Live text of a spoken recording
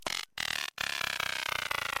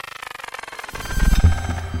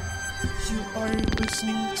are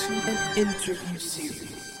listening to an interview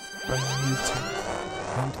series by MUTEK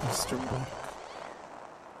and Eastern Bloc.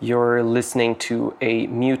 You're listening to a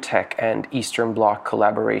MUTEK and Eastern Bloc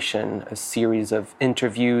collaboration, a series of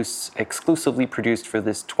interviews exclusively produced for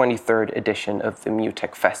this 23rd edition of the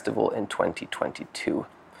MUTEK Festival in 2022.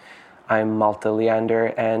 I'm Malte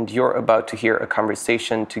Leander, and you're about to hear a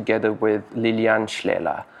conversation together with Liliane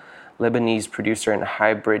Chlela, Lebanese producer and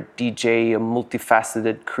hybrid DJ, a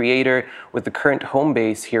multifaceted creator with the current home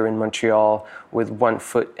base here in Montreal with one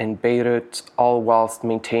foot in Beirut, all whilst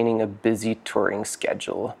maintaining a busy touring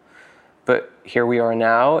schedule. But here we are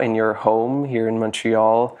now in your home here in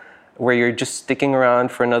Montreal, where you're just sticking around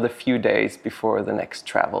for another few days before the next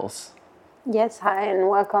travels. Yes, hi, and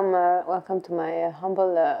welcome to my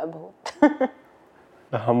humble abode.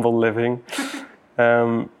 A humble living.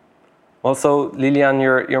 Also, Liliane,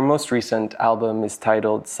 your most recent album is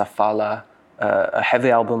titled Safala, a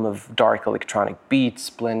heavy album of dark electronic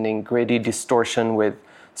beats, blending gritty distortion with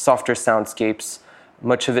softer soundscapes,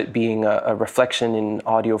 much of it being a reflection in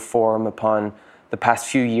audio form upon the past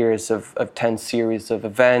few years of tense series of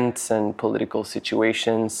events and political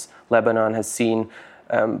situations Lebanon has seen.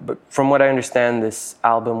 But from what I understand, this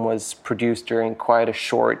album was produced during quite a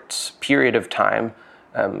short period of time.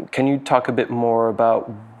 Can you talk a bit more about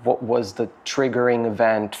what was the triggering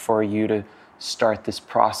event for you to start this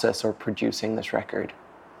process or producing this record?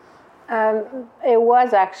 It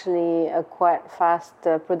was actually a quite fast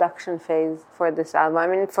production phase for this album. I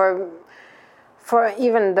mean, for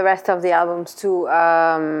even the rest of the albums too.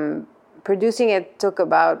 Producing it took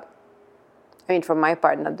about, I mean, for my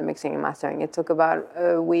part, not the mixing and mastering, it took about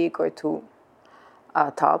a week or two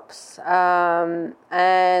tops. And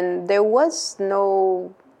there was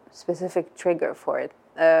no specific trigger for it.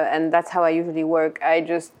 And that's how I usually work. I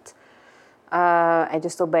just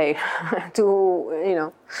obey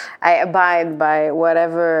I abide by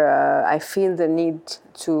whatever I feel the need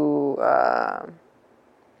to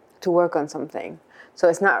work on something. So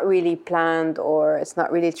it's not really planned or it's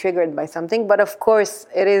not really triggered by something, but of course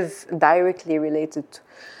it is directly related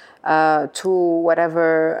to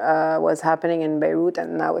whatever was happening in Beirut,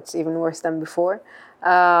 and now it's even worse than before.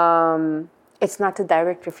 It's not a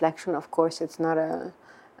direct reflection, of course. It's not a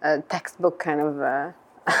textbook kind of...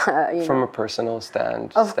 From a personal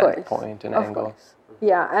standpoint and angle. Course.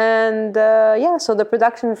 Yeah, and so the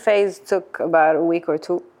production phase took about a week or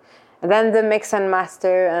two. And then the mix and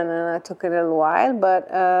master, and then it took a little while, but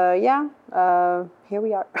here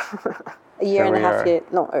we are. A year and a half later.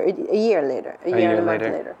 No, a year later. A year and a month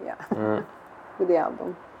later, yeah. With the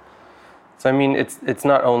album. So, I mean, it's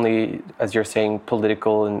not only, as you're saying,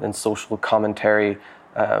 political and social commentary,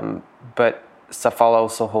 but Safala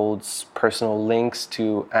also holds personal links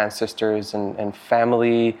to ancestors and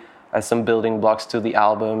family, as some building blocks to the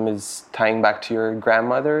album is tying back to your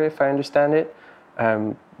grandmother, if I understand it.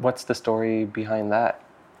 What's the story behind that?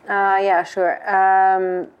 Yeah, sure.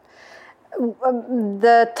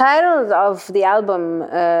 The titles of the album,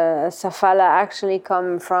 Safala, actually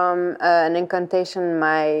come from an incantation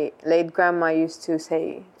my late grandma used to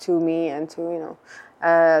say to me and to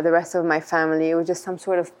the rest of my family. It was just some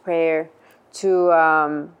sort of prayer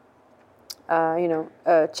to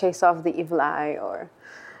chase off the evil eye, or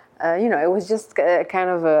it was just kind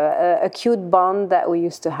of a cute bond that we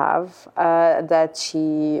used to have, that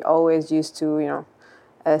she always used to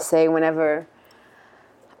say whenever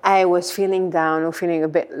I was feeling down or feeling a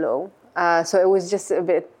bit low. So it was just a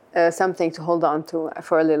bit something to hold on to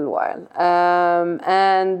for a little while.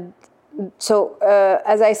 And so,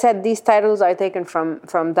 as I said, these titles are taken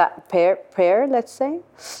from that prayer, let's say.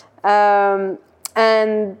 And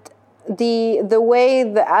the way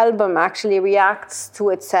the album actually reacts to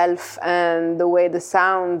itself and the way the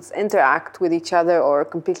sounds interact with each other or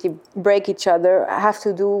completely break each other have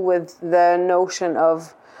to do with the notion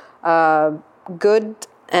of good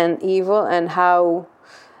and evil, and how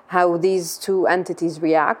these two entities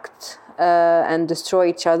react and destroy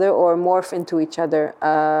each other or morph into each other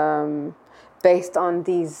based on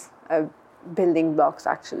these building blocks,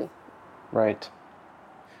 actually. Right.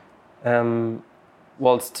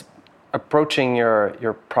 Whilst approaching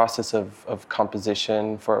your process of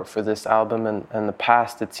composition for this album and the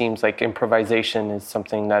past, it seems like improvisation is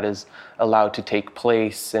something that is allowed to take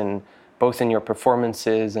place both in your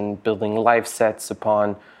performances and building live sets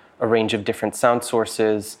upon a range of different sound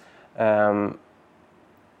sources. But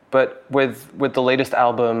with the latest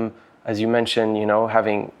album, as you mentioned,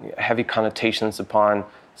 having heavy connotations upon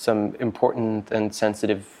some important and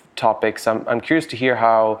sensitive topics, I'm curious to hear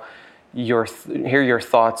hear your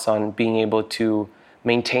thoughts on being able to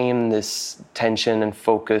maintain this tension and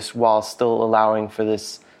focus while still allowing for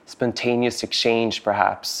this spontaneous exchange,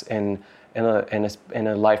 perhaps in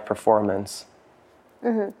a live performance?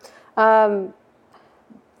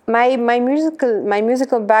 My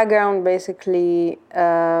musical background basically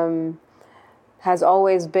has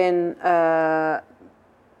always been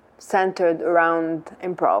centered around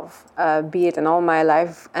improv, be it in all my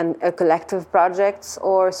life and collective projects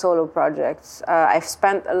or solo projects. I've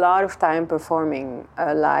spent a lot of time performing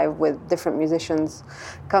live with different musicians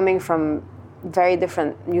coming from very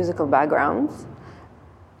different musical backgrounds.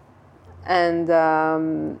 And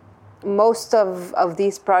most of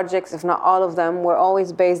these projects, if not all of them, were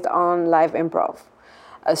always based on live improv.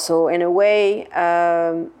 So in a way,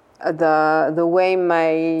 the way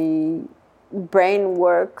my brain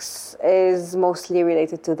works is mostly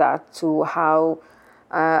related to that, to how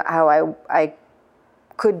I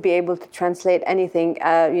could be able to translate anything,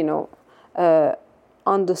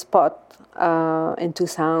 on the spot into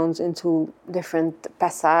sounds, into different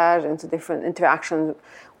passages, into different interactions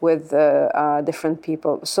with different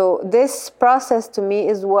people. So this process to me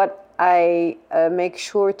is what I make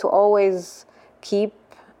sure to always keep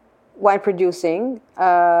while producing.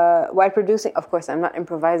 Of course, I'm not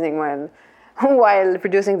improvising while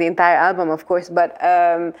producing the entire album, of course, but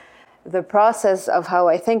the process of how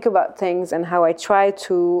I think about things and how I try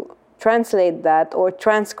to translate that or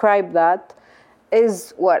transcribe that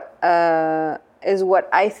is what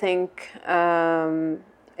I think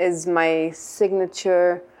is my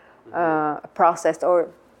signature process, or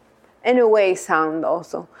in a way sound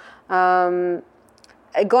also.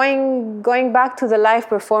 Going back to the live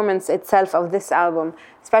performance itself of this album,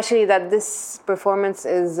 especially that this performance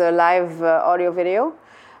is a live audio video.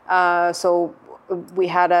 So we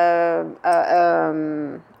had a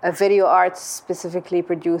video art specifically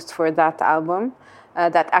produced for that album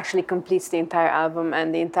that actually completes the entire album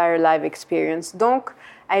and the entire live experience. Donc,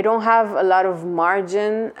 I don't have a lot of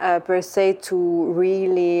margin per se to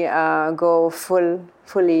really go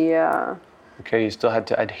fully. Okay, you still had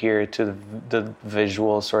to adhere to the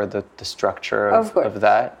visuals or the structure of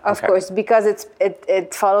that? Of course, because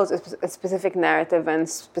it follows a specific narrative and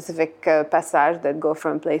specific passage that go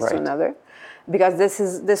from place to another. Because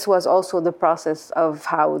this was also the process of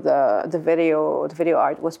how the video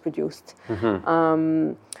art was produced.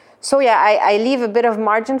 Mm-hmm. So yeah, I leave a bit of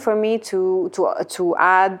margin for me to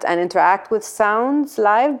add and interact with sounds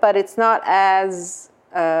live, but it's not as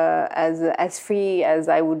free as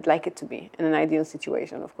I would like it to be in an ideal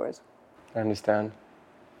situation, of course. I understand.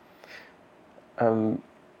 And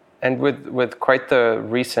with quite the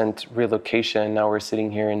recent relocation, now we're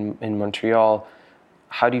sitting here in Montreal,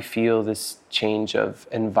 how do you feel this change of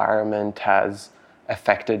environment has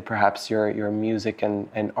affected perhaps your music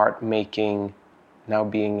and art making, now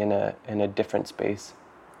being in a different space?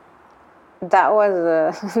 That was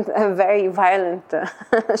a very violent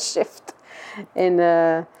shift in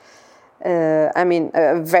a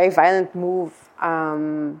very violent move.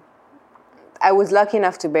 I was lucky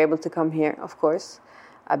enough to be able to come here, of course,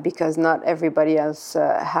 because not everybody else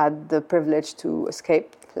had the privilege to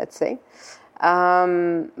escape, let's say.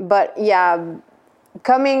 But yeah,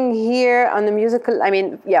 coming here on the musical,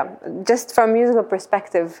 just from a musical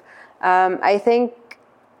perspective, I think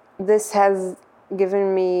this has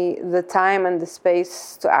given me the time and the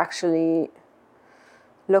space to actually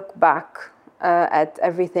look back at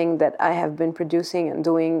everything that I have been producing and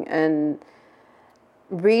doing, and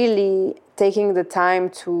really taking the time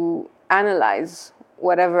to analyze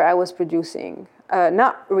whatever I was producing.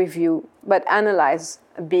 Not review, but analyze.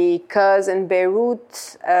 Because in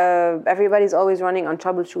Beirut, everybody's always running on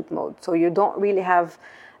troubleshoot mode. So you don't really have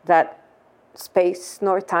that space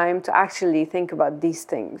nor time to actually think about these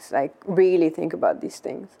things, like really think about these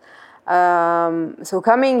things. So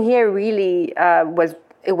coming here really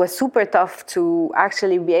was super tough to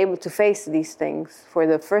actually be able to face these things for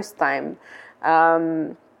the first time.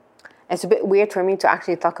 It's a bit weird for me to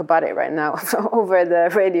actually talk about it right now over the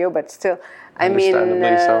radio, but still, it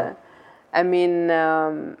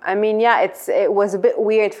was a bit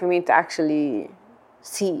weird for me to actually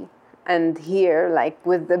see and hear, like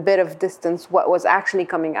with a bit of distance, what was actually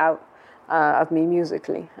coming out of me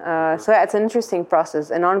musically. So yeah, it's an interesting process,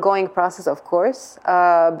 an ongoing process, of course.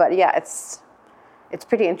 But yeah, it's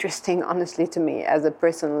pretty interesting, honestly, to me as a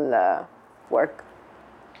personal work.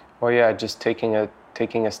 Well, yeah, just taking a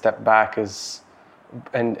step back is,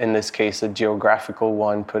 and in this case, a geographical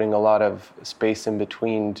one, putting a lot of space in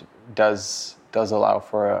between does allow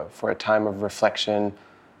for a time of reflection.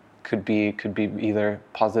 Could be either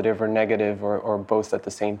positive or negative, or both at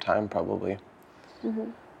the same time, probably.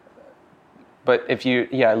 Mm-hmm. But if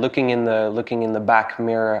looking in the back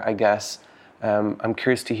mirror, I guess, I'm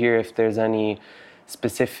curious to hear if there's any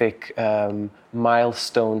specific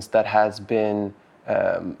milestones that has been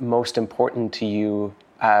most important to you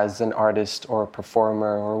as an artist or a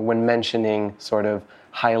performer, or when mentioning sort of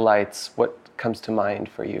highlights, what comes to mind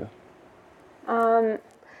for you? I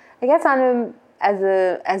guess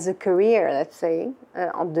as a career, let's say,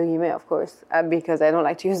 entre guillemets, of course, because I don't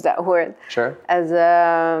like to use that word. Sure. As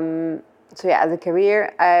a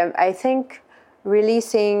career, I think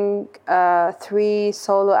releasing 3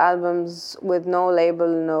 solo albums with no label,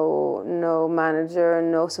 no manager,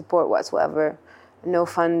 no support whatsoever, no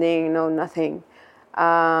funding, no nothing.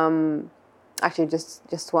 Actually,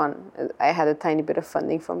 just one. I had a tiny bit of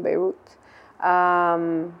funding from Beirut.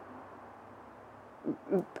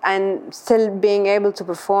 And still being able to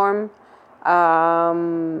perform,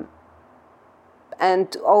 and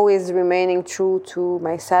always remaining true to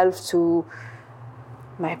myself, to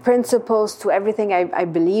my principles, to everything I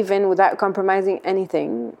believe in, without compromising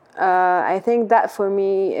anything. I think that for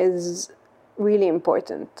me is really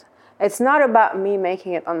important. It's not about me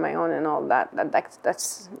making it on my own and all that.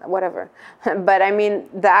 That's whatever. But I mean,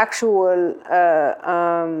 the actual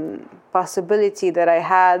possibility that I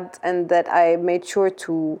had and that I made sure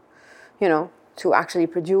to, to actually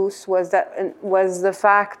produce was the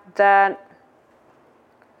fact that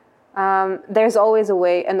there's always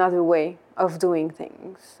another way of doing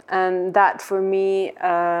things, and that for me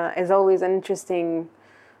is always an interesting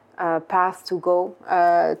path to go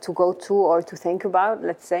to or to think about,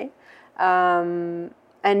 let's say. And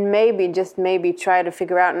maybe try to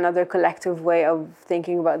figure out another collective way of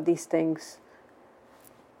thinking about these things,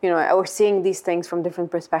 or seeing these things from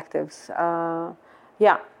different perspectives.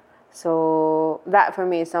 So that for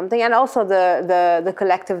me is something, and also the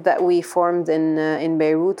collective that we formed in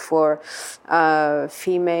Beirut for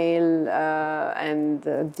female and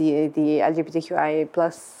the LGBTQIA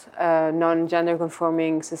plus non-gender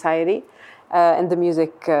conforming society in the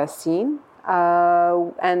music scene.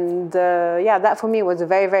 That for me was a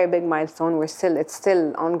very, very big milestone. It's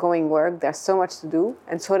still ongoing work. There's so much to do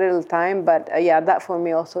and so little time. But that for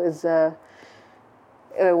me also was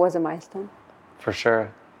a milestone. For sure.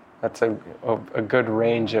 That's a good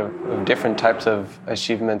range of different types of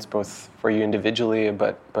achievements, both for you individually,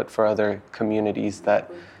 but for other communities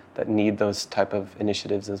that need those type of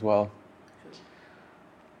initiatives as well.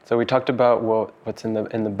 So we talked about what's in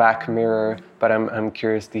the back mirror, but I'm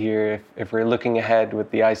curious to hear if we're looking ahead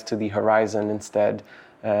with the eyes to the horizon instead.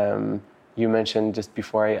 You mentioned just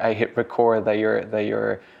before I hit record that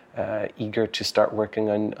you're eager to start working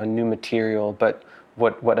on new material, but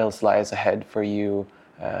what else lies ahead for you?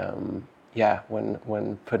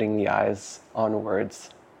 When putting the eyes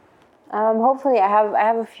onwards. Hopefully, I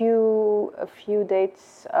have a few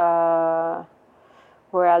dates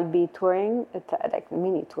where I'll be touring, like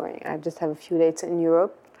mini touring. I just have a few dates in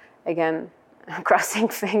Europe. Again, crossing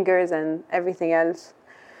fingers and everything else.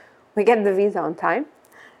 We get the visa on time,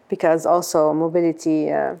 because also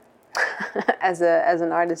mobility as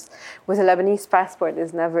an artist with a Lebanese passport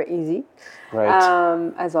is never easy.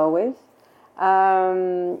 Right. As always.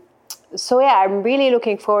 I'm really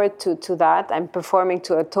looking forward to that. I'm performing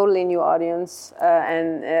to a totally new audience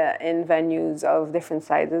and in venues of different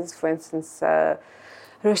sizes. For instance,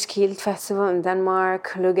 Roskilde Festival in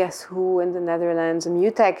Denmark, Le Guess Who in the Netherlands,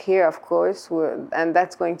 MUTEK here, of course, and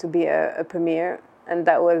that's going to be a premiere. And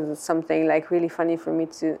that was something like really funny for me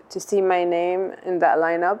to see my name in that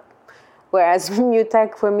lineup. Whereas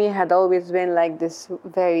MUTEK for me had always been like this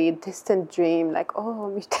very distant dream, like,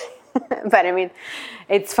 oh, MUTEK. But I mean,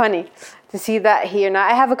 it's funny to see that here. Now,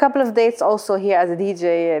 I have a couple of dates also here as a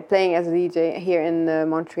DJ, playing as a DJ here in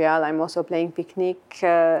Montreal. I'm also playing Picnic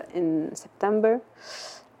in September.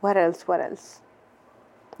 What else?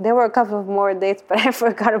 There were a couple of more dates, but I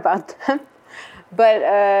forgot about them. But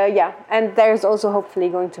and there's also hopefully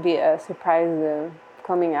going to be a surprise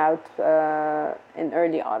coming out in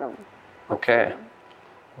early autumn. Okay.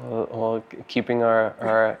 Well, keeping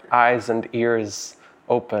our eyes and ears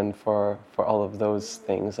open for all of those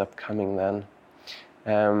things upcoming then.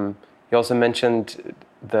 You also mentioned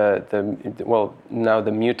the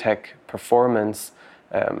MUTEK performance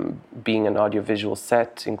being an audiovisual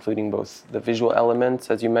set, including both the visual elements,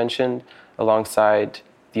 as you mentioned, alongside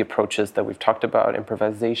the approaches that we've talked about,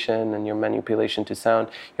 improvisation and your manipulation to sound.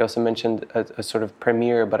 You also mentioned a sort of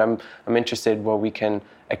premiere, but I'm interested what we can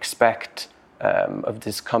expect of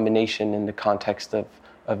this combination in the context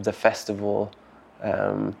of the festival.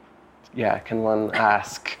 Can one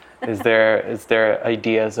ask, is there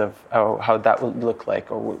ideas of how that will look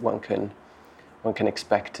like, or what one can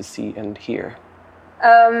expect to see and hear?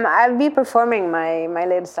 I'll be performing my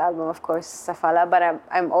latest album, of course, Safala, but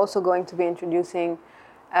I'm also going to be introducing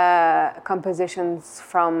compositions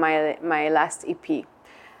from my last EP.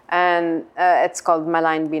 And it's called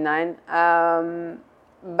Malign B9.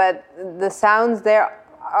 But the sounds there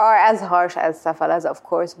are as harsh as Safalas, of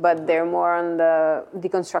course, but they're more on the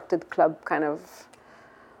deconstructed club kind of,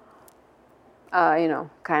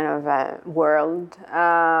 world.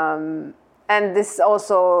 And this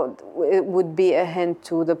also it would be a hint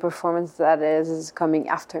to the performance that is coming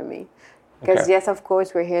after me. Because yes, of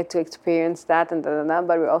course, we're here to experience that and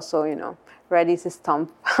but we're also, ready to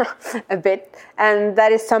stomp a bit. And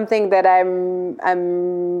that is something that I'm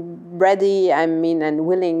ready, and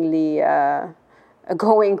willingly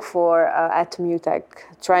going for at MUTEK,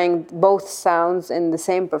 trying both sounds in the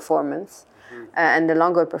same performance. And the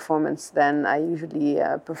longer performance than I usually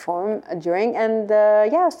perform during. And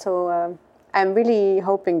so I'm really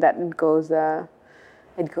hoping that it goes well.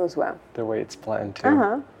 The way it's planned too.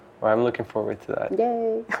 Uh-huh. Well, I'm looking forward to that.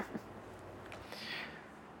 Yay!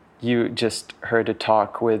 You just heard a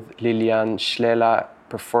talk with Liliane Chlela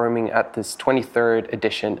performing at this 23rd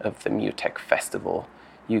edition of the MUTEK Festival.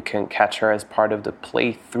 You can catch her as part of the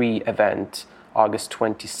Play 3 event August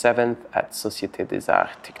 27th at Société des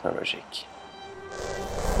Arts Technologiques.